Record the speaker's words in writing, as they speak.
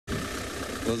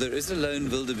Well, there is a lone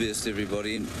wildebeest,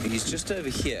 everybody, and he's just over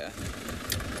here.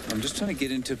 I'm just trying to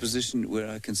get into a position where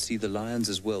I can see the lions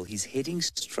as well. He's heading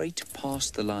straight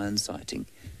past the lion sighting.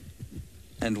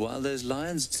 And while those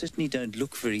lions certainly don't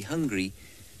look very hungry,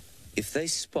 if they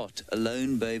spot a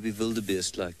lone baby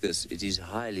wildebeest like this, it is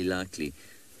highly likely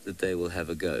that they will have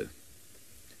a go.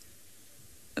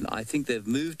 And I think they've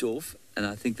moved off, and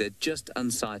I think they're just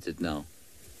unsighted now.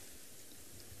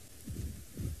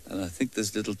 And I think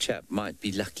this little chap might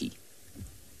be lucky.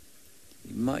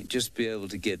 He might just be able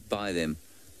to get by them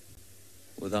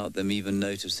without them even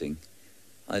noticing.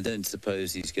 I don't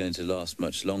suppose he's going to last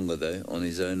much longer, though, on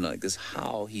his own like this.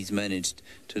 How he's managed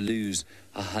to lose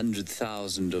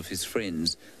 100,000 of his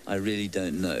friends, I really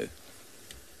don't know.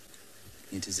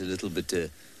 It is a little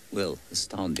bit, well,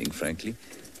 astounding, frankly.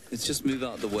 Let's just move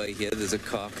out the way here. There's a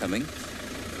car coming.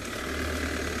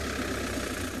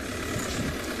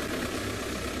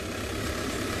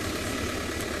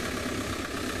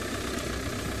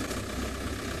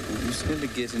 I'm just going to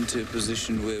get into a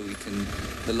position where we can...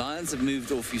 The lions have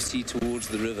moved off, you see, towards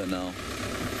the river now.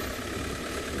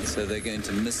 And so they're going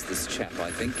to miss this chap,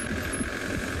 I think.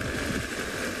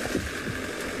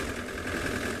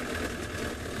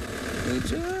 We'll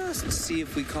just see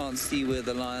if we can't see where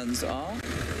the lions are.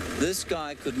 This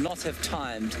guy could not have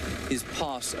timed his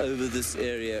pass over this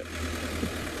area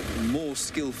more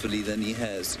skillfully than he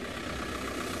has.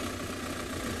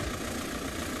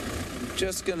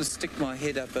 Just going to stick my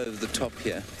head up over the top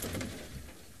here.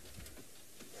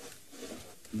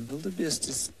 And the wildebeest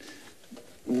is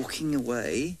walking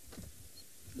away.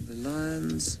 The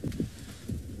lions...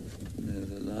 No,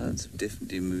 the lions have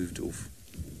definitely moved off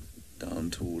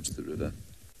down towards the river.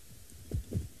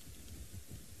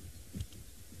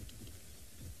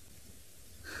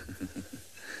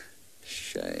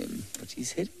 Shame. But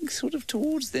he's heading sort of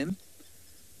towards them.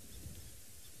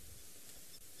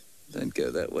 Don't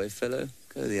go that way, fellow.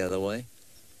 Go the other way.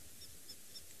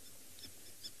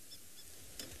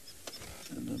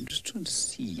 And I'm just trying to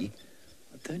see.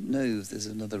 I don't know if there's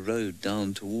another road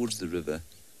down towards the river.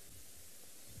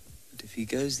 But if he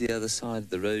goes the other side of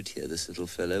the road here, this little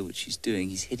fellow, which he's doing,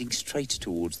 he's heading straight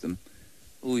towards them.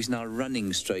 Oh, he's now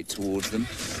running straight towards them.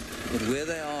 But where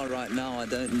they are right now, I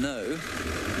don't know.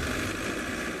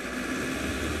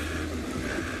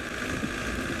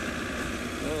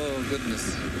 Oh,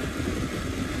 goodness.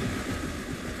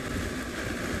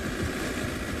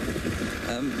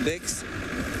 Bex,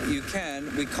 we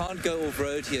can't go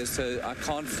off-road here, so I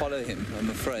can't follow him, I'm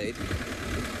afraid.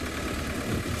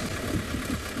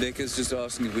 Becca's just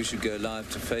asking if we should go live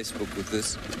to Facebook with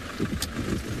this.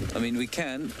 I mean, we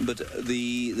can, but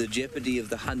the jeopardy of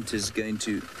the hunt is going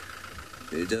to...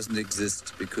 It doesn't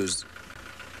exist because,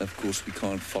 of course, we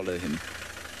can't follow him.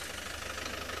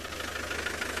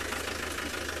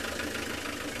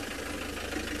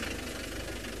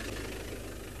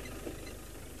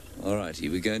 Alrighty,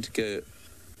 we're going to go...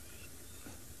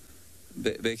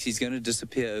 Bex, he's going to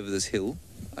disappear over this hill.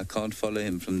 I can't follow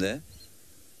him from there.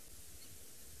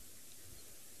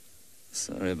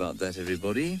 Sorry about that,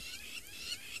 everybody.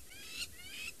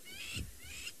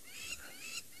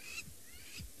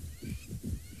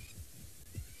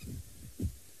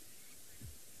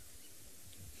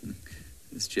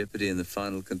 There's jeopardy in the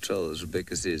final control, as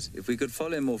Rebecca says. If we could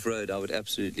follow him off-road, I would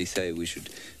absolutely say we should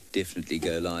definitely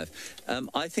go live.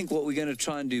 I think what we're going to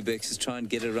try and do, Bex, is try and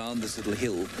get around this little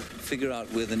hill, figure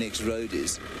out where the next road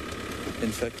is.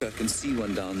 In fact, I can see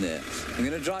one down there. I'm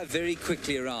going to drive very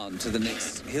quickly around to the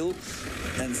next hill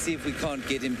and see if we can't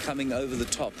get him coming over the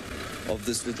top of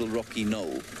this little rocky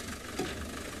knoll.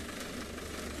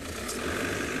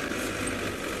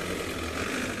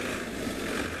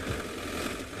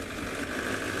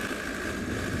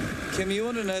 Kim, you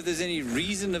want to know if there's any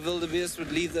reason the wildebeest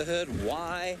would leave the herd?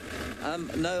 Why?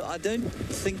 No, I don't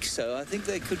think so. I think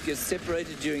they could get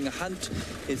separated during a hunt.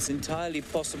 It's entirely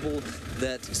possible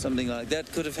that something like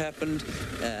that could have happened.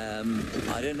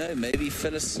 I don't know, maybe he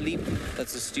fell asleep.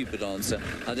 That's a stupid answer.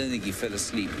 I don't think he fell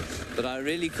asleep. But I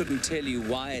really couldn't tell you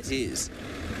why it is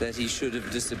that he should have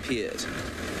disappeared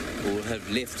or have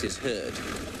left his herd.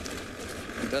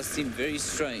 It does seem very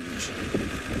strange.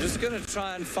 I'm just going to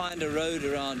try and find a road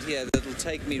around here that'll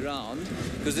take me round,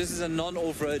 because this is a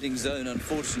non-off-roading zone,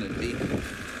 unfortunately. It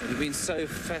would have been so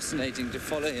fascinating to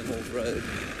follow him off-road.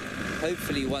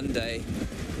 Hopefully one day,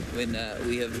 when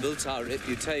we have built our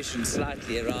reputation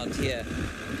slightly around here,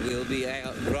 we'll be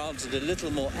granted a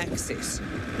little more access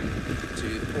to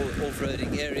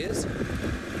off-roading areas.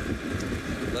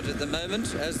 But at the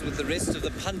moment, as with the rest of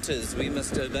the punters, we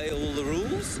must obey all the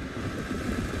rules.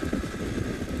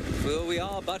 Well, we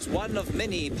are but one of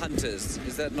many punters.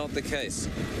 Is that not the case?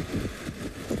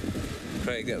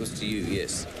 Craig, that was to you,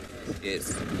 yes.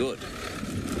 Yes, good.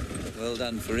 Well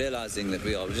done for realizing that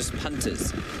we are just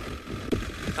punters.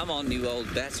 Come on, you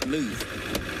old bat, move.